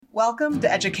Welcome to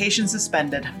Education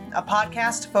Suspended, a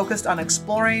podcast focused on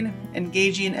exploring,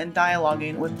 engaging, and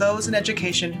dialoguing with those in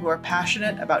education who are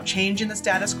passionate about changing the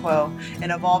status quo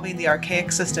and evolving the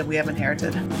archaic system we have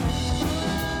inherited.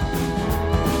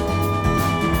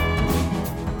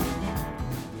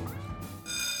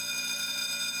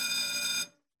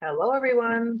 Hello,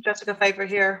 everyone. Jessica Pfeiffer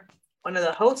here, one of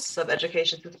the hosts of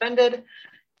Education Suspended.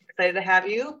 Excited to have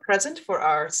you present for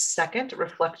our second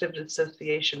reflective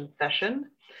dissociation session.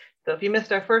 So if you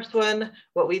missed our first one,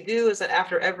 what we do is that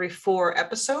after every 4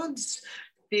 episodes,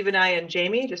 Steve and I and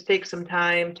Jamie just take some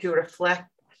time to reflect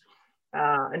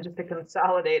and just to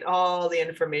consolidate all the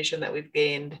information that we've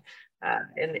gained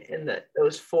in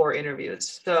those 4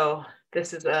 interviews. So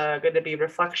this is going to be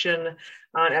reflection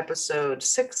on episode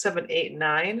 6, 7, 8,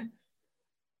 9,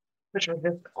 which were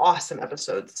just awesome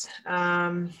episodes.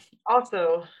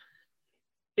 Also,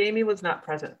 Jamie was not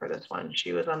present for this one.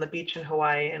 She was on the beach in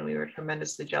Hawaii, and we were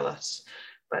tremendously jealous.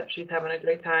 But she's having a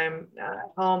great time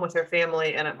at home with her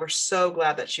family, and we're so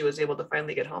glad that she was able to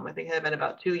finally get home. I think it had been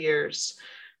about 2 years,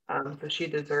 so she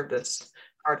deserved this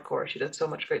hardcore. She does so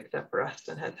much great stuff for us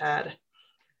and has had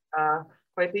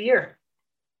quite the year.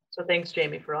 So thanks,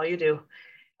 Jamie, for all you do.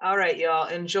 All right, y'all,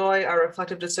 enjoy our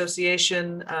reflective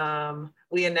dissociation.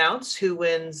 We announce who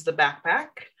wins the backpack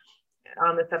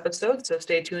on this episode, so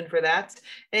stay tuned for that.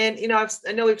 And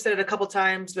I know we've said it a couple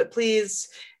times, but please,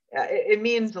 it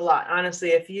means a lot, honestly,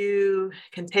 if you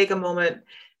can take a moment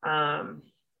and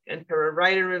to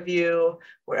write a review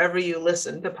wherever you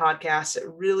listen to podcasts. It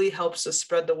really helps us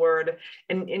spread the word,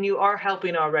 and you are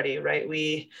helping already, right?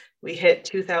 We hit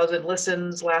 2,000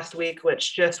 listens last week,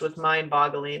 which just was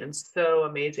mind-boggling and so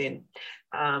amazing.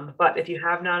 But if you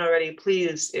have not already,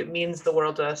 please, it means the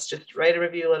world to us. Just write a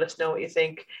review, let us know what you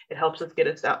think. It helps us get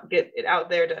it out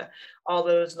there to all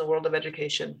those in the world of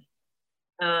education.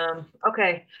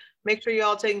 Okay, make sure you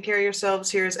all taking care of yourselves.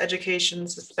 Here's Education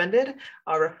Suspended,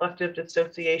 our reflective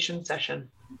dissociation session.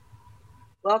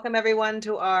 Welcome everyone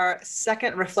to our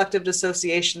second reflective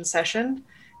dissociation session.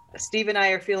 Steve and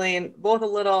I are feeling both a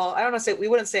little, we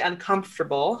wouldn't say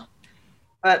uncomfortable,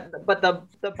 but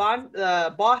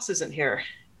the boss isn't here.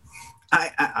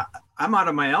 I'm out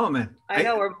of my element. I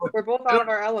know we're both out of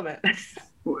our element.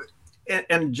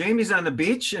 And Jamie's on the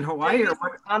beach in Hawaii, or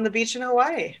what? On the beach in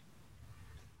Hawaii.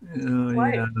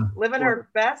 Yeah. Living her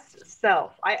best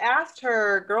self. I asked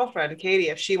her girlfriend Katie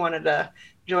if she wanted to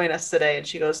join us today, and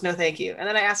she goes, "No, thank you." And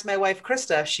then I asked my wife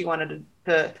Krista if she wanted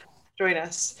to join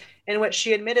us, in which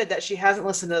she admitted that she hasn't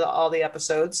listened to all the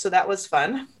episodes, so that was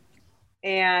fun.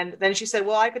 And then she said,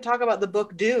 well, I could talk about the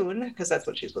book Dune, because that's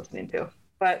what she's listening to.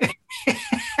 But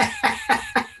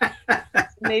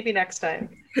maybe next time.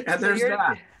 And there's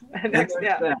that.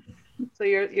 That. So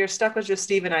you're stuck with just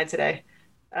Steve and I today.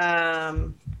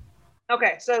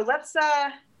 Okay, so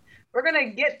we're going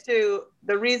to get to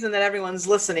the reason that everyone's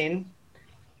listening,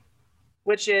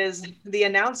 which is the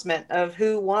announcement of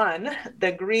who won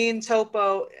the Green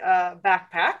Topo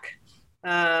backpack.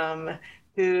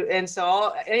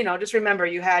 Just remember,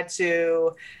 you had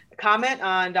to comment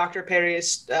on Dr.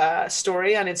 Perry's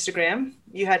story on Instagram.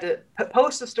 You had to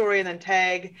post a story and then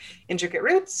tag Intricate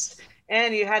Roots,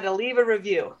 and you had to leave a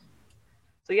review.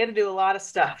 So you had to do a lot of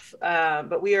stuff,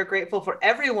 but we are grateful for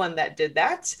everyone that did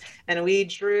that. And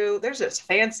there's this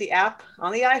fancy app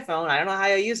on the iPhone. I don't know how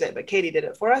you use it, but Katie did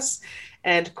it for us.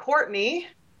 And Courtney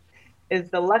is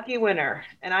the lucky winner.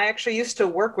 And I actually used to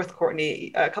work with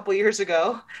Courtney a couple years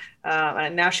ago.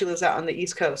 And now she lives out on the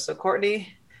East Coast. So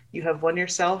Courtney, you have won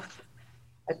yourself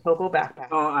a Topo backpack.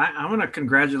 Oh, I want to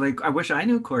congratulate. I wish I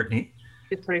knew Courtney.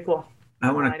 It's pretty cool.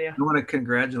 I want to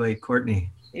congratulate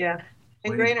Courtney. Yeah.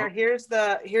 And Grainer, here's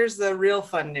the real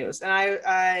fun news. And I'm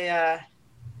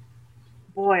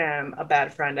a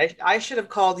bad friend. I should have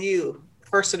called you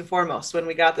first and foremost when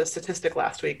we got the statistic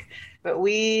last week. But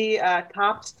we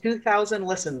topped 2,000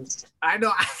 listens. I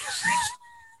know.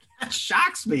 That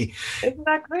shocks me. Isn't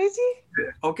that crazy?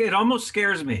 Okay, it almost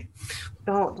scares me.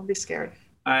 Don't be scared.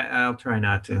 I'll try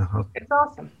not to. It's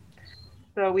awesome.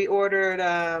 So we ordered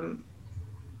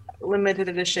limited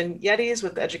edition Yetis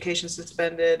with the Education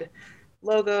Suspended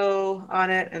logo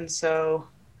on it. And so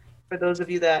for those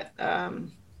of you that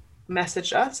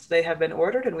messaged us, they have been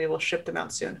ordered and we will ship them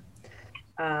out soon.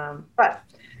 But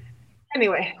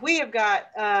anyway, we have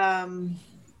got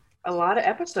a lot of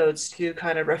episodes to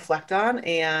kind of reflect on,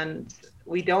 and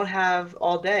we don't have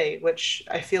all day, which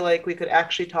I feel like we could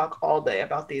actually talk all day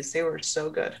about these. They were so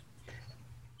good.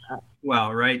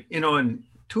 Well, right. And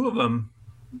 2 of them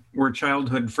were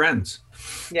childhood friends.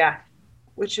 Yeah.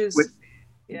 Which was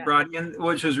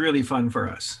really fun for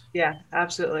us. Yeah,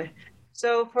 absolutely.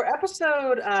 So for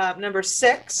episode number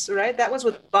 6, right, that was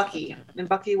with Bucky. And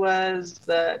Bucky was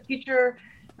the teacher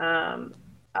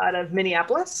out of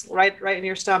Minneapolis, right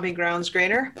near Stomping Grounds,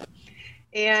 Grainer.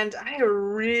 And I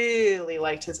really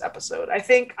liked his episode. I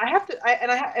think I have to,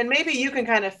 and maybe you can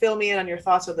kind of fill me in on your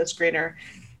thoughts of this, Grainer.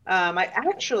 I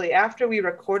actually, after we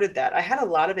recorded that, I had a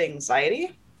lot of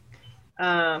anxiety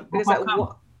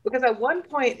because at one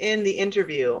point in the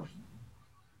interview,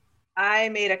 I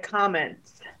made a comment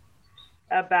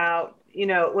about,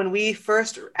 when we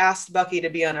first asked Bucky to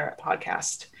be on our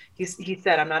podcast, he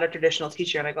said, "I'm not a traditional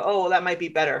teacher." And I go, "Oh, well, that might be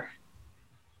better."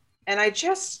 And I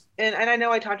just, and I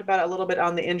know I talked about it a little bit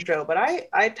on the intro, but I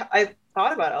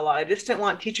thought about it a lot. I just didn't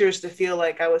want teachers to feel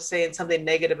like I was saying something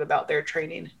negative about their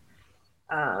training,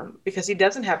 because he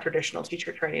doesn't have traditional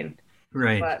teacher training.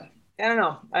 Right. But I don't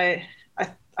know. I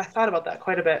thought about that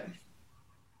quite a bit.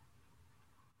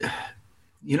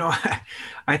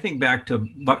 I think back to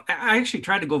Buck. I actually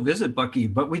tried to go visit Bucky,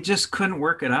 but we just couldn't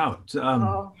work it out.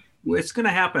 It's going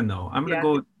to happen though. I'm going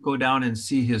to go down and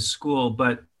see his school.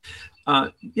 But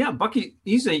Bucky,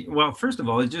 first of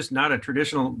all, he's just not a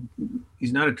traditional.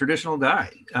 He's not a traditional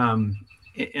guy. And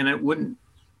it wouldn't.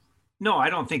 No,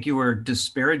 I don't think you were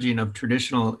disparaging of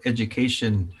traditional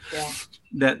education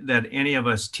that any of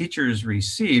us teachers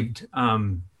received.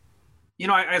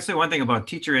 I say one thing about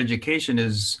teacher education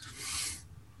is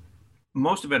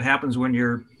most of it happens when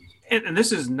you're, and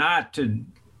this is not to,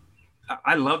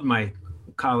 I loved my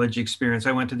college experience.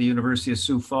 I went to the University of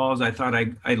Sioux Falls. I thought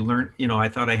I learned, I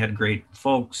thought I had great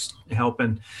folks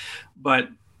helping, but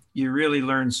you really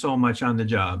learn so much on the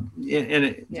job.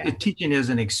 And teaching is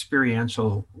an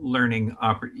experiential learning.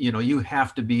 You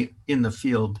have to be in the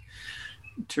field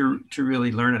to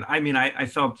really learn it. I mean, I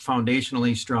felt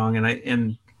foundationally strong,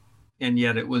 and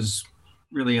yet it was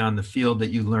really on the field that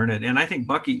you learn it. And I think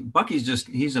Bucky's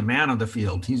he's a man of the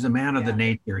field. He's a man of the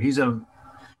nature. He's an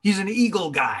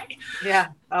eagle guy. Yeah.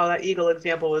 Oh, that eagle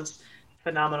example was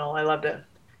phenomenal. I loved it.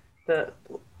 The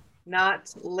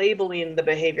not labeling the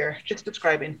behavior, just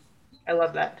describing. I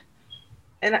love that.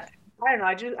 And I don't know.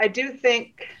 I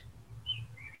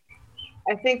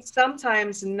think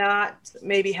sometimes not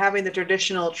maybe having the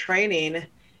traditional training,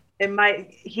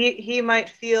 he might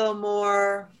feel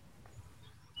more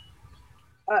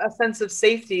a sense of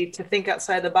safety to think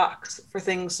outside the box for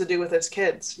things to do with his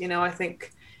kids. I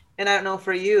think, and I don't know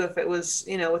for you, if it was,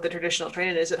 with the traditional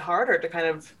training, is it harder to kind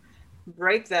of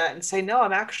break that and say, no,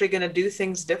 I'm actually going to do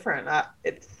things different?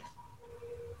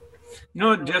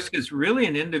 Jessica, it's really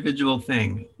an individual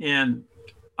thing. And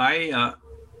I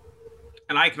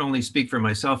can only speak for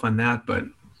myself on that, but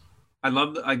I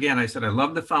love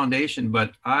the foundation,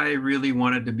 but I really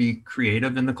wanted to be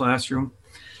creative in the classroom.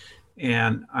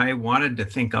 And I wanted to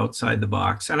think outside the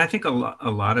box. And I think a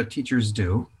lot of teachers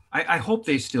do. I hope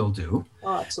they still do.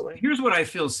 Oh, absolutely. Here's what I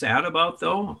feel sad about,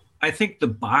 though. I think the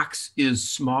box is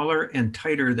smaller and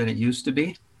tighter than it used to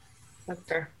be. That's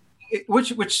fair.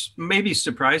 Which maybe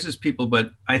surprises people,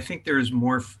 but I think there's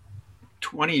more.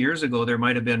 20 years ago, there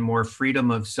might have been more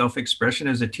freedom of self-expression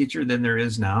as a teacher than there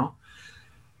is now.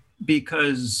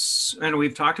 Because, and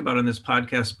we've talked about on this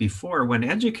podcast before, when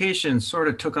education sort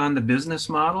of took on the business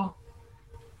model,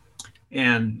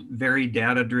 and very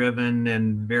data-driven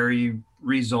and very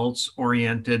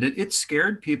results-oriented, it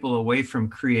scared people away from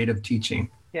creative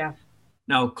teaching. Yeah.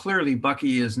 Now, clearly,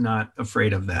 Bucky is not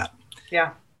afraid of that.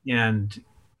 Yeah. And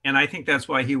I think that's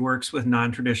why he works with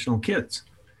non-traditional kids.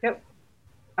 Yep.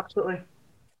 Absolutely.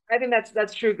 I think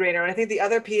that's true, Grainer. And I think the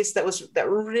other piece that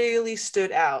really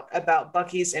stood out about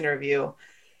Bucky's interview,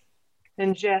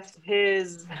 and just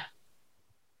his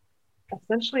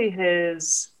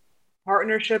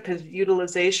partnership, his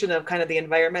utilization of kind of the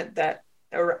environment that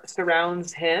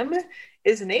surrounds him,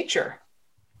 is nature.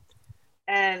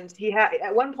 And he had,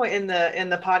 at one point in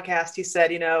the podcast, he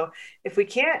said, if we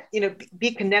can't,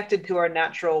 be connected to our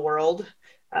natural world,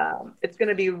 it's going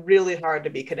to be really hard to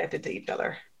be connected to each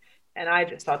other. And I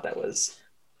just thought that's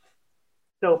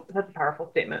a powerful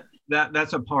statement.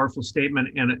 That's a powerful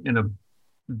statement. And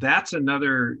that's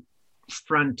another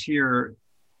frontier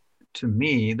to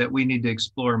me that we need to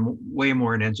explore way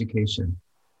more in education.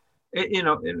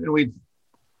 And we've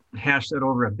hashed that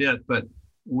over a bit, but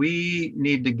we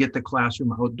need to get the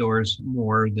classroom outdoors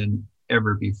more than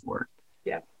ever before.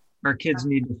 Yeah. Our kids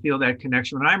need to feel that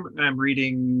connection. When I'm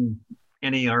reading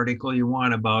any article you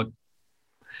want about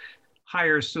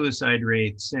higher suicide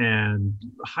rates and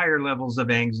higher levels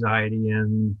of anxiety,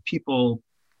 and people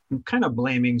kind of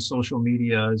blaming social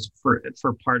media for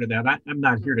part of that. I'm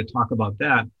not here to talk about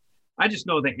that. I just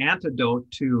know the antidote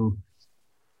to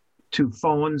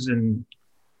phones and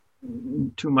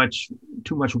too much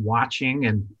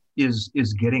watching is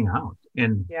getting out.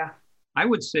 And yeah, I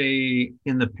would say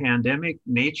in the pandemic,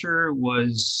 nature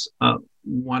was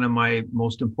one of my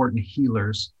most important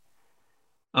healers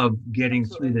of getting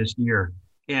absolutely. through this year.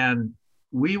 And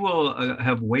we will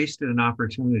have wasted an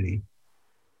opportunity,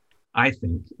 I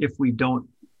think, if we don't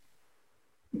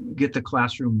get the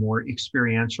classroom more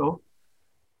experiential.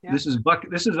 Yeah. This is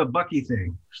a Bucky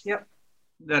thing. Yep.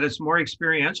 That it's more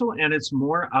experiential and it's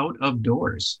more out of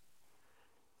doors.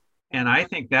 And I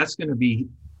think that's going to be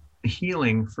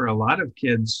healing for a lot of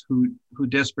kids who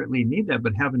desperately need that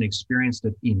but haven't experienced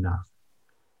it enough.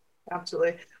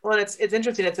 Absolutely. Well, and it's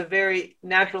interesting. It's a very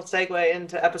natural segue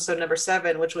into episode number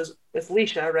 7, which was with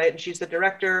Leisha, right? And she's the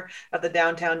director of the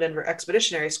Downtown Denver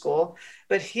Expeditionary School.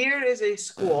 But here is a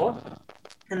school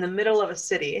in the middle of a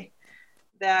city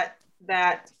that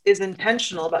is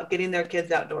intentional about getting their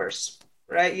kids outdoors,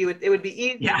 right? It would be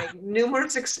easy to make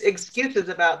numerous excuses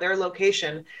about their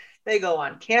location. They go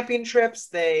on camping trips.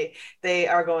 They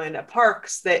are going to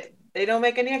parks. They don't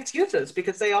make any excuses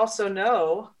because they also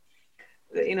know,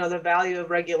 the value of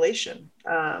regulation.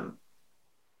 So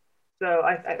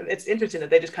it's interesting that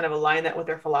they just kind of align that with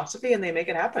their philosophy and they make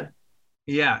it happen.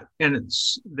 Yeah, and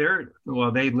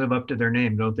they live up to their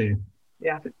name, don't they?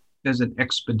 Yeah. As an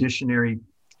expeditionary,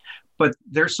 but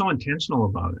they're so intentional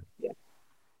about it. Yeah.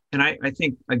 And I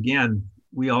think, again,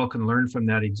 we all can learn from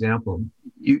that example.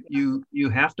 You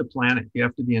have to plan it. You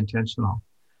have to be intentional.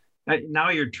 Now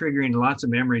you're triggering lots of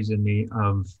memories in me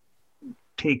of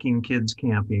taking kids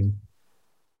camping.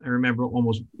 I remember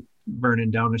almost burning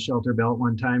down a shelter belt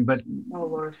one time, but oh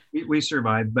Lord, we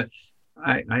survived. But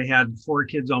I had 4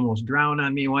 kids almost drown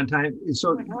on me one time.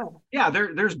 So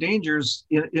there's dangers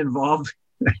involved.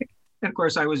 And of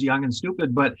course, I was young and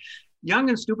stupid, but young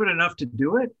and stupid enough to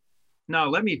do it. Now,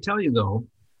 let me tell you though,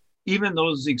 even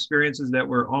those experiences that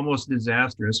were almost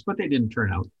disastrous, but they didn't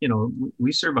turn out,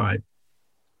 we survived.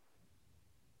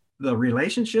 The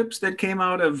relationships that came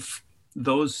out of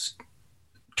those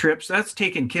trips, that's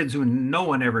taking kids who no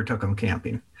one ever took them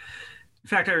camping. In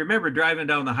fact, I remember driving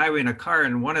down the highway in a car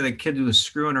and one of the kids was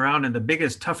screwing around, and the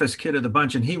biggest, toughest kid of the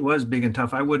bunch, and he was big and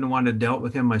tough. I wouldn't have wanted to dealt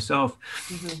with him myself.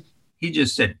 Mm-hmm. He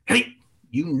just said, "Hey,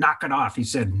 you knock it off." He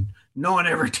said, "No one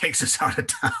ever takes us out of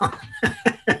town."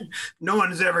 No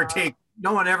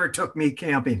one ever took me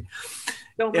camping.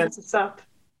 Don't mess us up.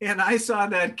 And I saw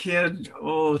that kid,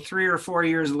 3 or 4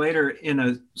 years later in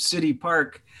a city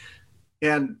park,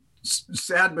 and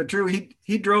sad but true,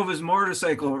 he drove his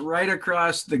motorcycle right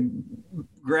across the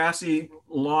grassy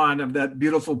lawn of that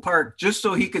beautiful park just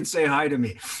so he could say hi to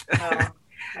me. Oh,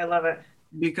 I love it.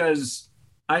 Because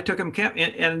I took him camping,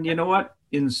 and you know what?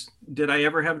 Did I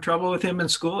ever have trouble with him in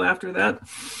school after that?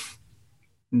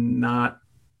 Not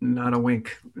a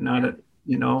wink.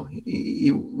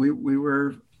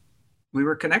 We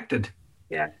were connected.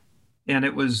 Yeah. And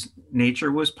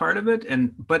nature was part of it,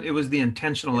 but it was the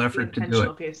intentional effort to do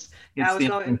it. Piece.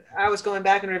 I was going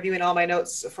back and reviewing all my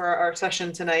notes for our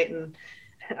session tonight, and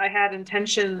I had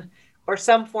intention or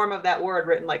some form of that word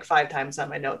written like 5 times on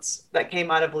my notes that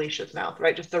came out of Alicia's mouth,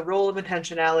 right? Just the role of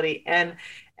intentionality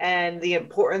and the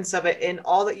importance of it in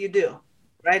all that you do,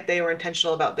 right? They were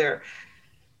intentional about their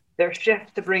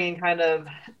shift to bringing kind of,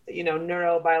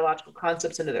 neurobiological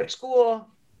concepts into their school,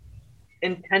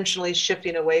 intentionally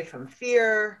shifting away from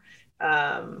fear.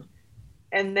 And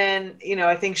then,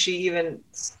 I think she even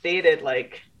stated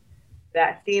like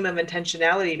that theme of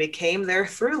intentionality became their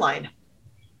through line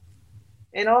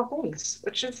in all things,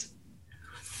 which is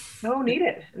so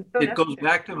needed. It goes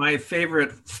back to my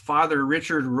favorite Father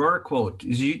Richard Rohr quote: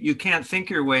 "Is you can't think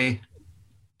your way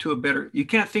to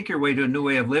a new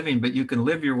way of living, but you can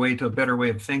live your way to a better way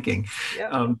of thinking."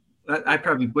 Yep. I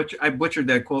probably butchered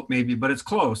that quote maybe, but it's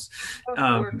close.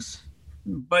 Works.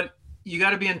 But you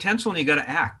got to be intentional and you got to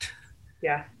act.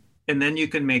 Yeah. And then you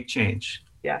can make change.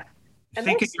 Yeah. And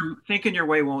thinking your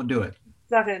way won't do it.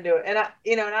 It's not going to do it. And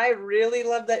I really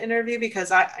love that interview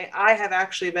because I have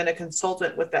actually been a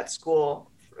consultant with that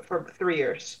school for 3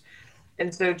 years.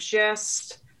 And so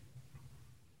just,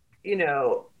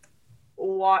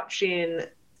 watching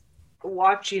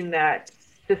that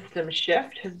system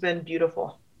shift has been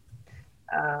beautiful.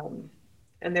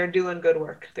 And they're doing good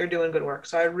work.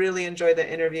 So I really enjoyed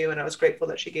the interview, and I was grateful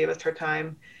that she gave us her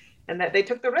time and that they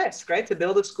took the risk, right, to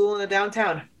build a school in the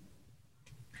downtown.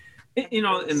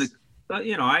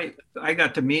 I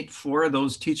got to meet 4 of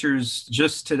those teachers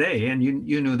just today, and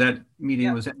you knew that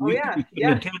meeting was. You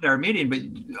couldn't attend our meeting, but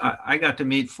I got to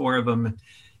meet 4 of them,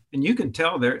 and you can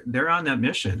tell they're on that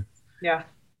mission. Yeah.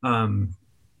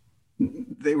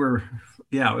 They were.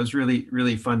 Yeah, it was really,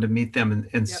 really fun to meet them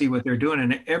and see what they're doing.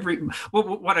 And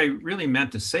what I really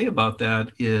meant to say about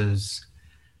that is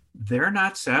they're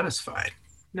not satisfied.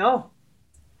 No.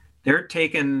 They're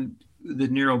taking the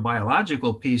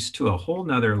neurobiological piece to a whole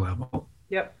nother level.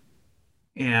 Yep.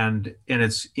 And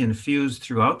it's infused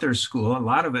throughout their school. A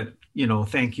lot of it,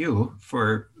 thank you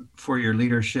for your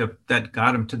leadership that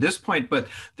got them to this point, but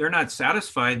they're not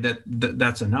satisfied that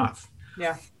that's enough.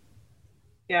 Yeah.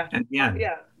 Yeah. And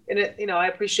yeah. And it, I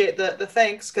appreciate the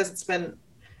thanks, because it's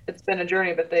been a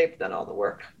journey, but they've done all the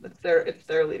work. It's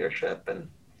their leadership, and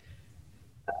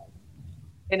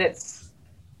it's,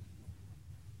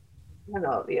 I don't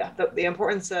know, yeah, the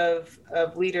importance of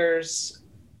leaders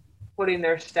putting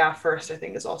their staff first, I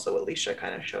think, is also what Alicia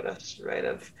kind of showed us, right?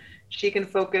 Of she can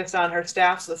focus on her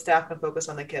staff, so the staff can focus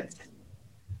on the kids.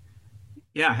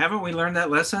 Yeah, haven't we learned that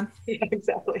lesson? Yeah,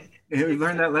 exactly. Have we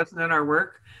learned that lesson in our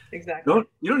work? Exactly.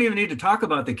 You don't even need to talk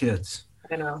about the kids.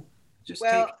 I know. Just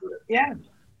yeah.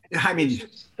 I mean,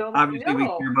 obviously we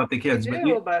care about the kids, but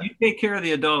you take care of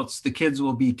the adults, the kids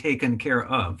will be taken care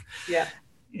of. Yeah.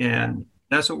 And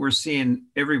that's what we're seeing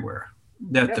everywhere,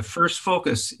 that the first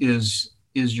focus is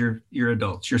your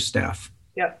adults, your staff.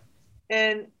 Yep.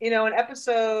 And, in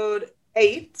episode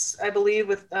 8, I believe,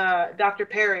 with Dr.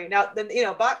 Perry. Now, then,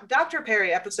 Dr.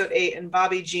 Perry, episode 8, and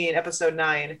Bobby Jean, episode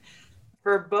 9,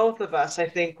 for both of us, I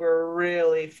think were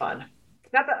really fun.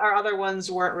 Not that our other ones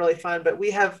weren't really fun, but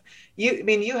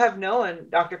you have known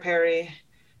Dr. Perry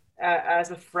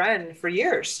as a friend for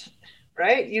years,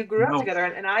 right? You grew up together,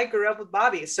 and I grew up with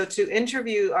Bobby. So to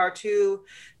interview our two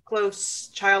close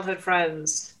childhood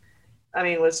friends,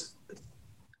 was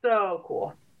so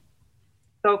cool.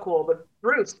 So cool. But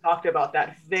Bruce talked about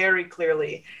that very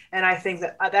clearly. And I think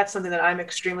that that's something that I'm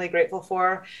extremely grateful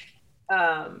for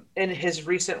in his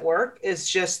recent work, is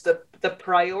just the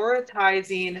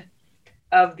prioritizing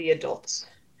of the adults.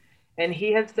 And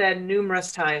he has said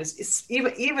numerous times, it's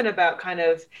even about kind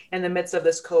of in the midst of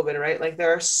this COVID, right? Like,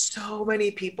 there are so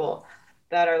many people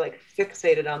that are like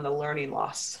fixated on the learning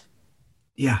loss.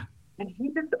 Yeah. And he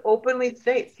just openly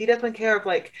states he doesn't care. Of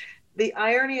like, the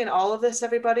irony in all of this,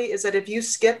 everybody, is that if you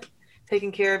skip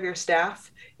taking care of your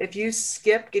staff, if you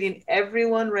skip getting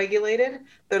everyone regulated,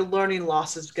 their learning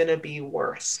loss is going to be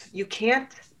worse. You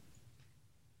can't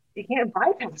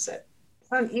bypass it.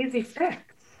 It's not an easy fix.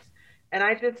 And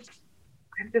I'm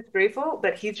just grateful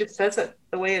that he just says it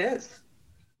the way it is.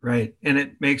 Right. And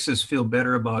it makes us feel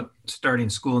better about starting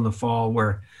school in the fall,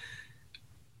 where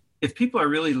if people are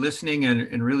really listening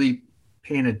and really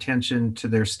paying attention to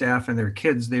their staff and their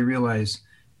kids, they realize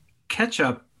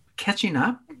catching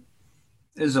up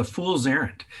is a fool's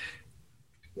errand.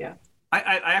 Yeah.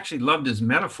 I actually loved his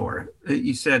metaphor.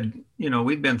 He said,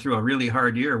 we've been through a really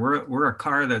hard year. We're a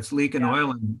car that's leaking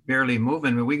oil and barely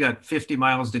moving. But we got 50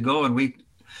 miles to go, and we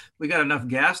got enough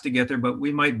gas to get there, but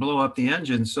we might blow up the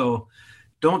engine. So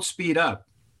don't speed up,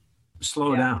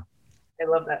 slow down. I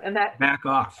love that. And that back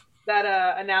off.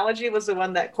 That analogy was the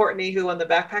one that Courtney, who won the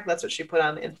backpack, that's what she put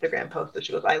on the Instagram post. That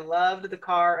she goes, I loved the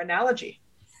car analogy.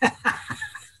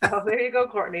 So there you go,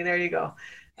 Courtney. There you go.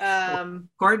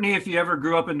 Courtney, if you ever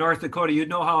grew up in North Dakota, you'd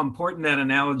know how important that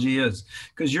analogy is,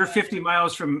 because you're 50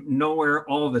 miles from nowhere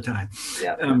all the time.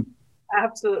 Yeah,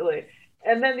 absolutely.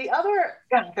 And then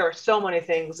there were so many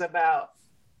things about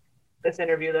this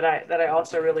interview that I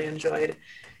also really enjoyed.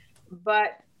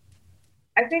 But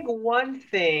I think one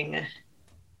thing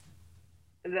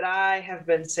that I have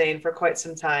been saying for quite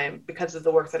some time, because of the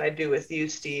work that I do with you,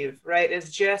 Steve, right,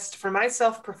 is just for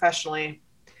myself professionally,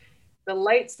 the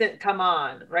lights didn't come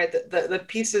on, right? The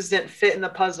pieces didn't fit in the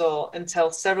puzzle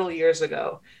until several years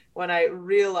ago, when I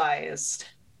realized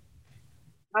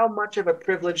how much of a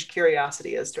privileged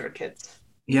curiosity is to our kids.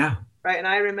 Yeah. Right. And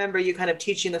I remember you kind of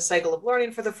teaching the cycle of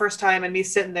learning for the first time, and me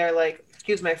sitting there like,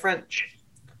 excuse my French,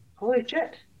 holy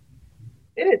shit,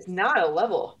 it is not a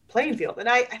level playing field. And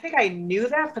I think I knew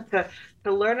that, but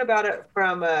to learn about it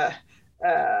from a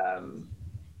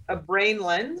brain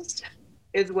lens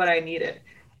is what I needed.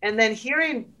 And then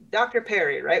hearing Dr.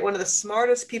 Perry, right, one of the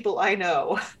smartest people I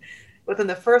know, within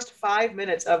the first 5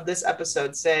 minutes of this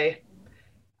episode say,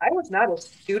 I was not a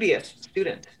studious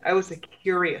student. I was a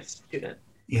curious student.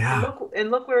 Yeah.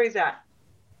 And look where he's at.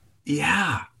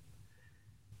 Yeah.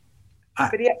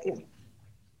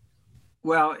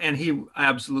 Well, and he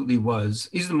absolutely was.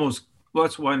 He's the most, well,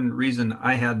 that's one reason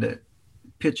I had to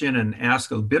pitch in and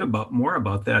ask a bit more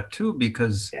about that too,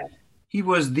 because he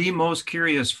was the most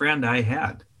curious friend I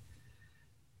had.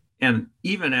 And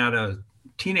even at a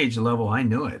teenage level, I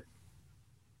knew it.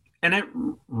 And it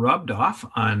rubbed off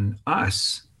on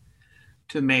us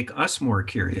to make us more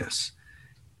curious.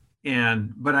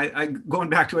 But I going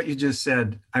back to what you just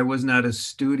said, I was not a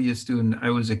studious student. I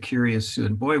was a curious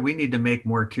student. Boy, we need to make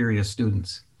more curious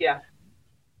students. Yeah,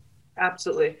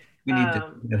 absolutely. We need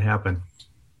to make that happen.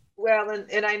 Well,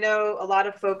 and I know a lot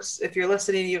of folks, if you're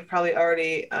listening, you've probably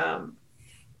already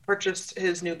purchased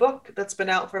his new book that's been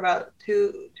out for about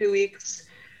two weeks.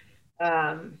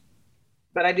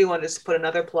 But I do want to just put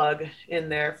another plug in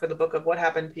there for the book of What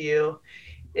Happened to You.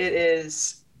 It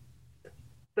is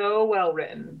so well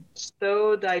written,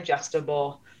 so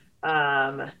digestible,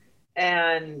 and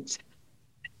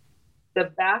the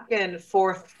back and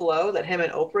forth flow that him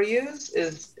and Oprah use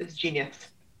is genius.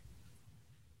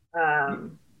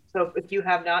 So if you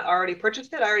have not already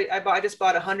purchased it, I just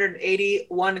bought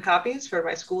 181 copies for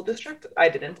my school district. I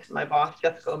didn't. My boss,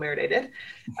 Jessica Omeride, did.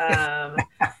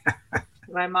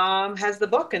 My mom has the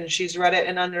book and she's read it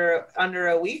in under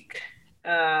a week.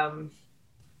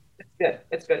 It's good.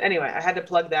 It's good. Anyway, I had to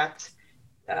plug that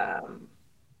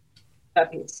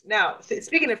piece. Now,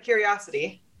 speaking of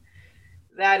curiosity,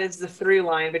 that is the through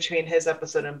line between his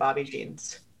episode and Bobby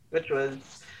Jean's, which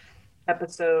was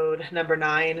episode number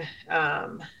 9.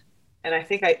 And I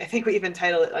think we even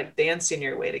titled it like Dancing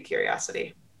Your Way to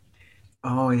Curiosity.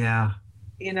 Oh yeah.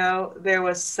 You know, there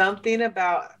was something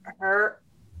about her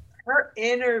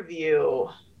interview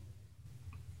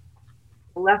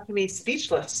left me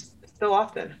speechless so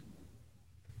often.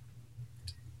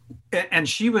 And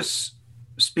she was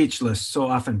speechless so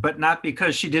often, but not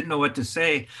because she didn't know what to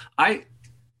say. I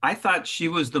thought she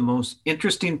was the most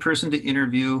interesting person to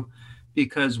interview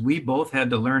because we both had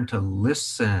to learn to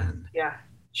listen. Yeah.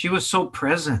 She was so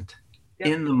present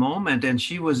in the moment, and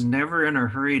she was never in a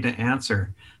hurry to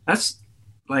answer. That's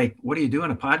like, what do you do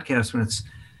in a podcast when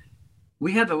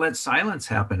we had to let silence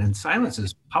happen, and silence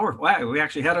is powerful. We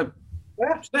actually had a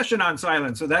session on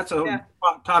silence, so that's a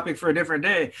topic for a different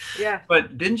day. Yeah.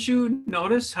 But didn't you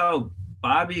notice how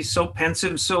Bobby's so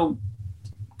pensive, so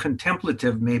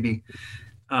contemplative, maybe?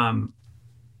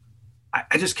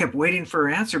 I just kept waiting for her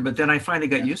answer, but then I finally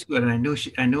got used to it, and I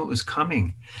knew it was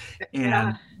coming.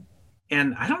 And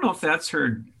I don't know if that's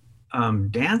her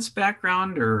dance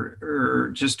background or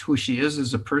just who she is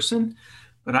as a person,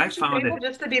 but I found it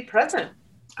just to be present.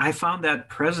 I found that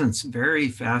presence very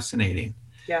fascinating.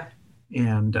 Yeah.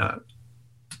 And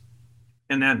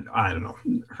then I don't know,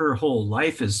 her whole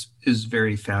life is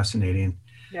very fascinating.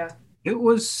 Yeah. It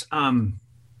was and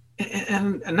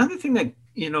another thing that,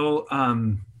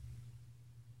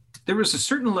 there was a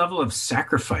certain level of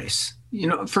sacrifice,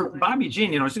 for Bobby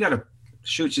Jean.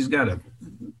 She's got a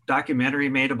documentary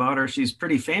made about her. She's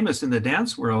pretty famous in the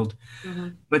dance world,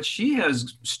 but she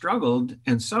has struggled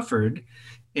and suffered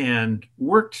and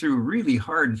worked through really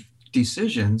hard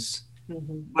decisions.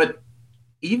 But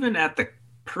even at the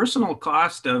personal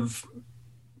cost of,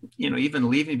 even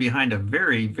leaving behind a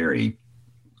very, very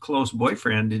close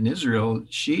boyfriend in Israel,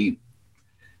 she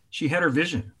had her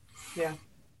vision. Yeah.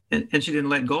 And she didn't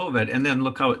let go of it. And then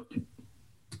look how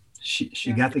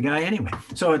she got the guy anyway.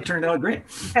 So it turned out great.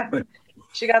 Yeah. But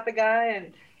she got the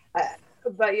guy,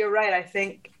 but you're right. I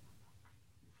think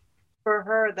for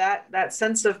her, that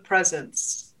sense of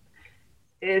presence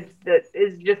is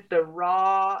just the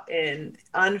raw and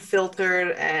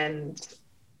unfiltered and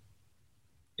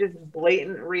just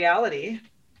blatant reality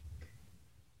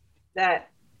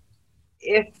that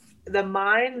if the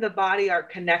mind, the body are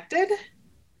connected,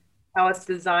 how it's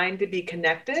designed to be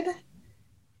connected,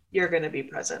 you're going to be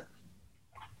present.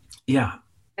 Yeah.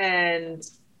 And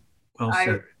well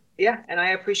said. And I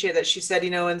appreciate that she said,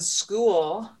 in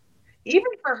school, even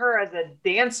for her as a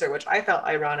dancer, which I felt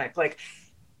ironic, like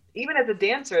even as a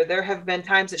dancer, there have been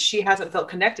times that she hasn't felt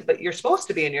connected, but you're supposed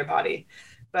to be in your body.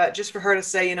 But just for her to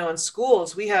say, in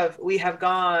schools, we have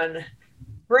gone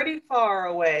pretty far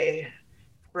away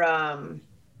from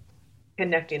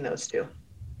connecting those two.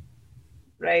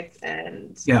 Right.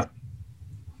 And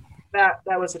that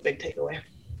was a big takeaway.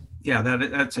 Yeah,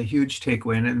 that's a huge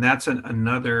takeaway. And that's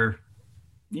another,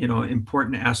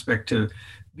 important aspect to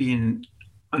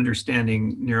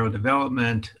understanding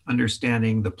neurodevelopment,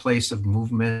 understanding the place of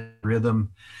movement,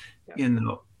 rhythm in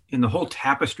the whole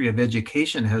tapestry of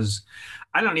education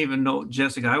I don't even know,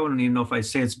 Jessica, I wouldn't even know if I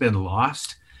say it's been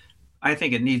lost. I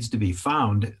think it needs to be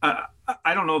found.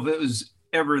 I don't know if it was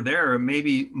ever there,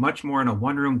 maybe much more in a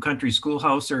one-room country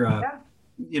schoolhouse or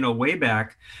way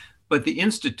back, but the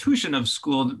institution of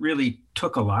school really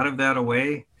took a lot of that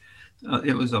away.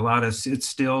 It was a lot of sit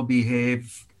still,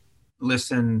 behave,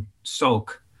 listen,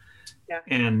 soak.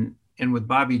 And with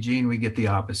Bobby Jean, we get the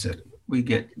opposite. We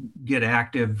get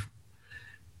active,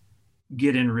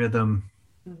 get in rhythm,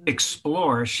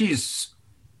 explore. She's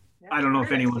I don't know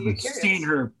if anyone's seen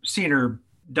her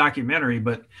documentary,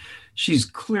 but she's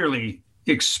clearly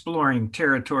exploring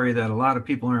territory that a lot of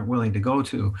people aren't willing to go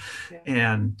to.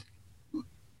 And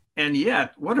and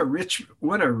yet what a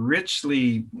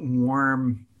richly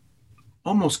warm,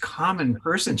 almost common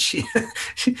person she's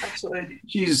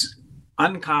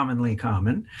uncommonly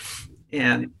common.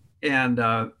 And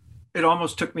it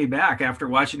almost took me back after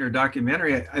watching her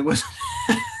documentary. I was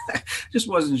just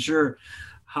wasn't sure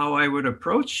how I would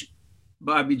approach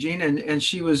Bobbi Jean, and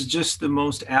she was just the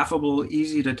most affable,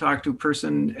 easy to talk to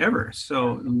person ever.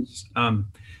 So,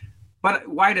 but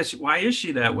why is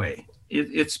she that way?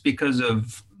 It's because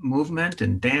of movement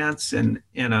and dance and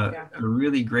a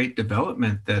really great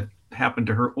development that happened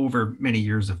to her over many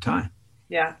years of time.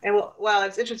 Yeah, and well,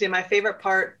 it's interesting. My favorite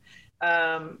part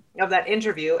of that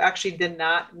interview actually did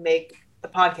not make the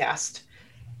podcast.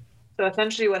 So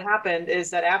essentially what happened is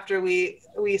that after we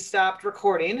stopped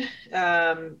recording,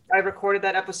 I recorded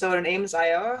that episode in Ames,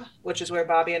 Iowa, which is where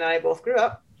Bobbi and I both grew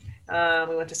up.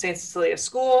 We went to St. Cecilia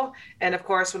School. And of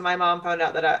course, when my mom found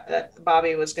out that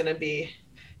Bobbi was going to be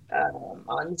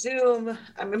on Zoom,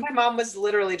 I mean, my mom was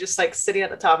literally just like sitting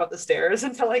at the top of the stairs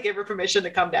until I gave her permission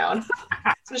to come down.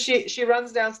 So she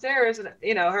runs downstairs, and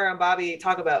her and Bobbi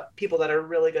talk about people that are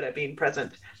really good at being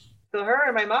present. So her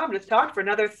and my mom just talked for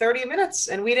another 30 minutes,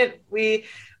 and we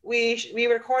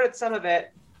recorded some of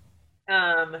it,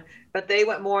 but they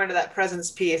went more into that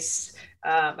presence piece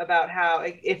about how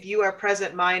if you are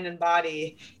present mind and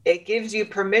body, it gives you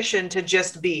permission to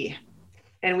just be.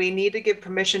 And we need to give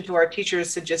permission to our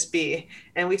teachers to just be.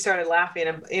 And we started laughing,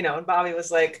 and and Bobbi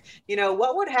was like,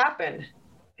 what would happen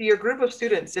to your group of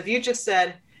students if you just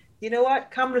said, you know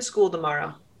what, come to school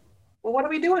tomorrow? Well, what are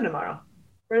we doing tomorrow?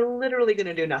 We're literally going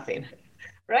to do nothing,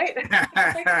 right? like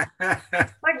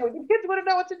the kids wouldn't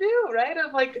know what to do, right?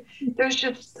 Of like, there's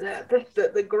just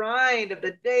the grind of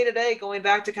the day to day, going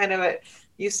back to kind of what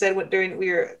you said during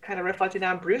we were kind of reflecting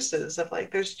on Bruce's of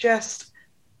like,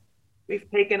 we've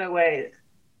taken away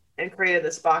and created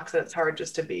this box that it's hard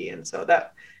just to be. And so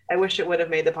that I wish it would have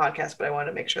made the podcast, but I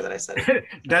wanted to make sure that I said it.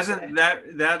 Doesn't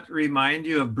that remind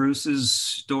you of Bruce's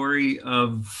story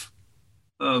of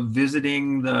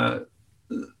visiting the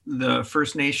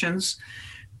First Nations?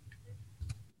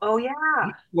 Oh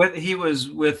yeah. He was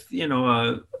with,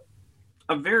 a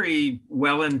very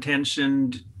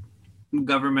well-intentioned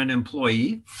government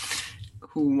employee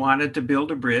who wanted to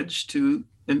build a bridge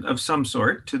of some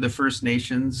sort to the First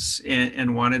Nations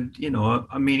and wanted,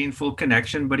 a meaningful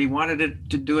connection, but he wanted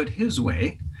to do it his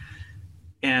way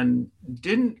and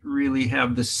didn't really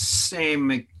have the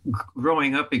same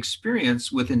growing up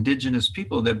experience with Indigenous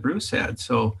people that Bruce had.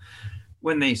 So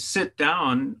when they sit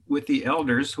down with the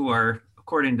elders, who are,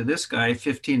 according to this guy,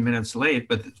 15 minutes late,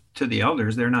 but to the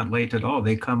elders, they're not late at all.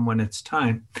 They come when it's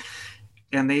time.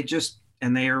 And they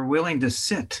are willing to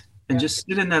sit and just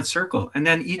sit in that circle. And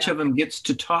then each of them gets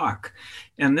to talk.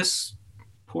 And this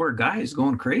poor guy is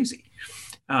going crazy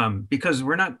because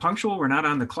we're not punctual. We're not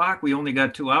on the clock. We only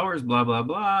got 2 hours, blah, blah,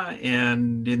 blah.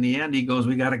 And in the end, he goes,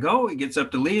 we got to go. He gets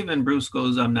up to leave, and Bruce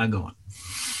goes, I'm not going.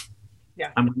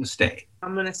 Yeah. I'm going to stay.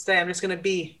 I'm going to stay. I'm just going to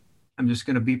be. I'm just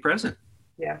going to be present.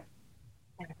 Yeah.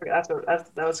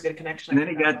 That was a good connection. And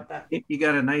then he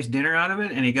got a nice dinner out of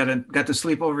it, and he got to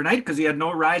sleep overnight because he had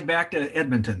no ride back to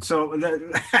Edmonton. So,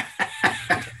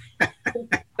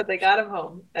 but they got him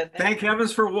home. Thank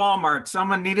heavens for Walmart.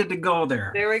 Someone needed to go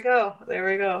there. There we go.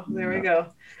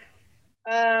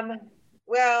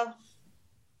 Well,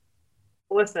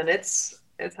 listen, it's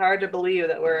hard to believe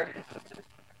that we're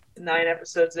 9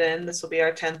 episodes in. This will be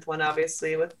our 10th one,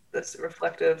 obviously, with this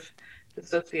reflective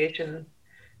dissociation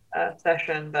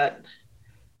session, but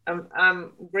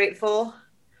I'm grateful,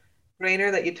 Rainer,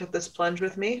 that you took this plunge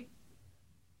with me.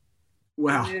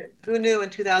 Wow. Who knew in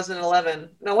 2011?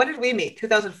 No, when did we meet?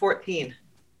 2014.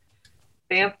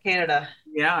 Banff, Canada.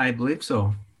 Yeah, I believe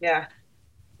so. Yeah.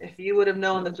 If you would have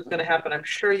known this was going to happen, I'm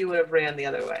sure you would have ran the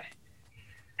other way.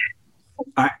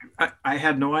 I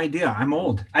had no idea. I'm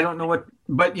old. I don't know what,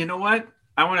 but you know what?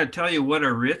 I want to tell you what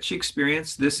a rich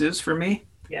experience this is for me.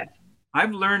 Yeah.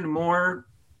 I've learned more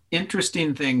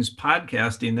interesting things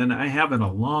podcasting than I have in a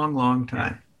long, long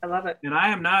time. I love it. And I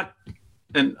am not,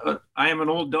 I am an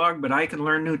old dog, but I can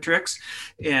learn new tricks.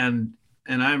 And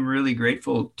I'm really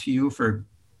grateful to you for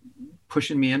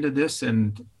pushing me into this.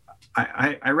 And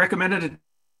I recommended it to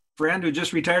a friend who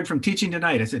just retired from teaching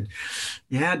tonight. I said,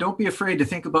 yeah, don't be afraid to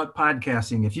think about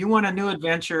podcasting. If you want a new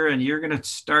adventure and you're going to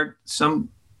start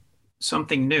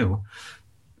something new,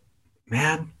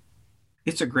 man,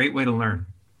 it's a great way to learn.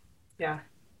 Yeah.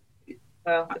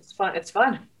 Well, it's fun. It's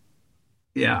fun.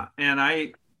 Yeah. And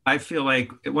I feel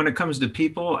like when it comes to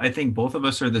people, I think both of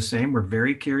us are the same. We're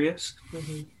very curious.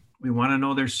 Mm-hmm. We want to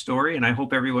know their story. And I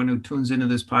hope everyone who tunes into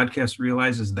this podcast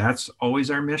realizes that's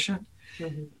always our mission,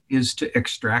 mm-hmm. is to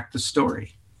extract the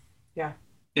story. Yeah.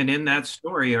 And in that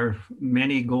story are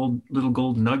many little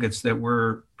gold nuggets that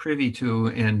we're privy to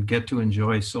and get to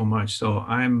enjoy so much. So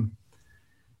I'm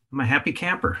a happy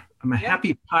camper. I'm a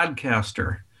happy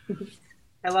podcaster.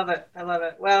 I love it. I love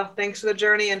it. Well, thanks for the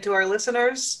journey, and to our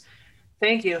listeners,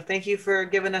 thank you. Thank you for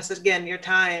giving us again your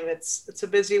time. It's a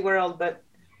busy world, but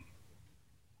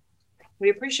we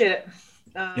appreciate it.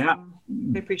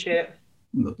 We appreciate it.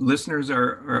 Listeners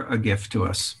are a gift to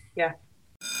us. Yeah.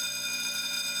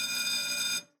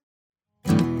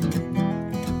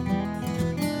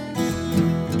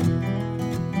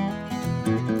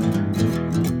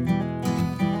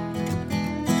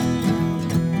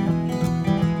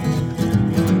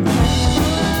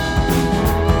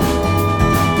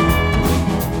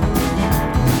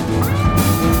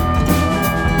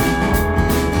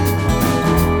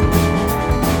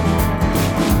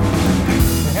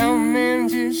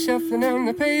 Shuffling down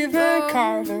the pavement,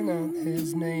 carving out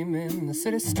his name in the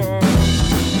city storm.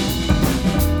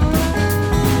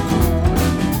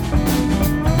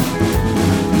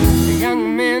 The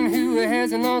young man who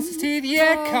hasn't lost his teeth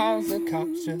yet calls the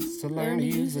cops just to learn to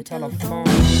use the telephone.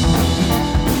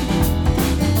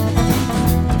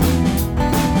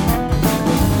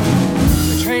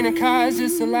 The train of cars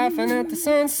just laughing at the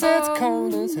sunset's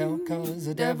cold as hell, 'cause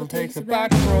the devil takes a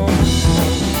back road.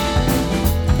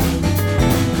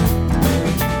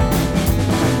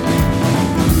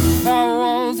 Four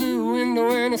walls, a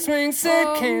window, and a swing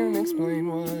set can't explain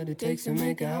what it takes to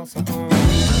make a house a home.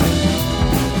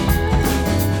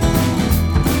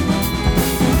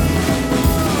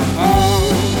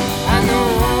 All I know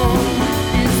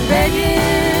is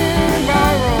begging,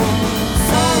 borrow,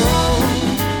 sorrow.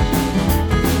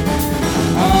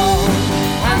 All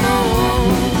I know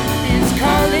is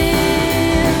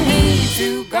calling me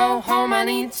to go home. I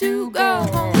need to go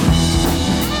home.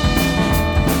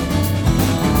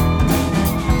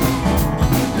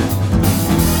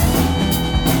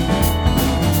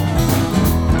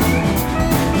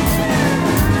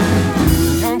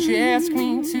 She asked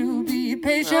me to be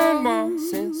patient, Mom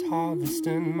says,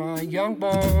 harvesting my young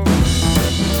born.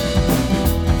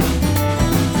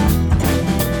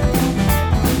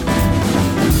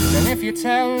 And if you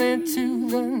tell it to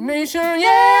the nation,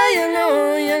 yeah, you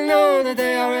know that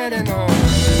they already know.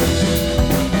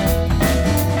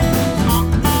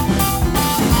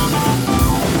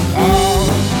 All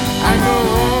I know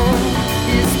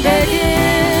is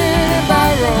begging,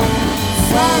 borrow,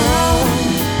 sorrow.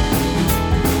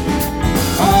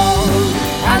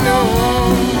 I know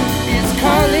it's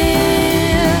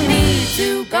calling me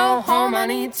to go home. I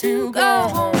need to go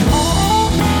home.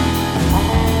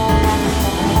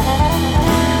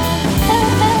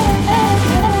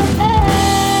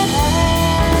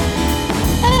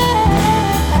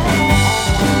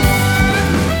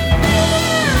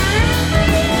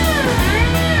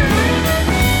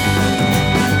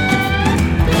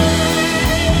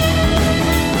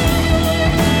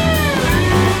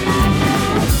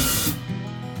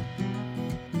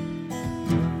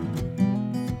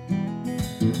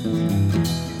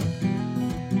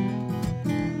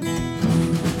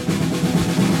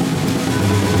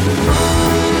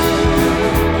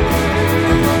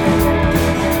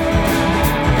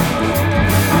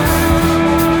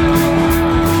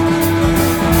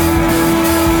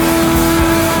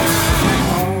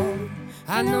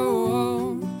 I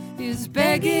know is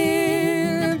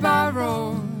begging,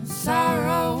 borrow,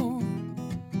 sorrow.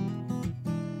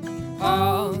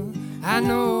 All I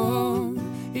know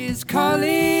is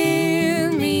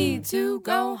calling me to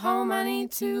go home. I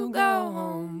need to go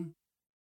home.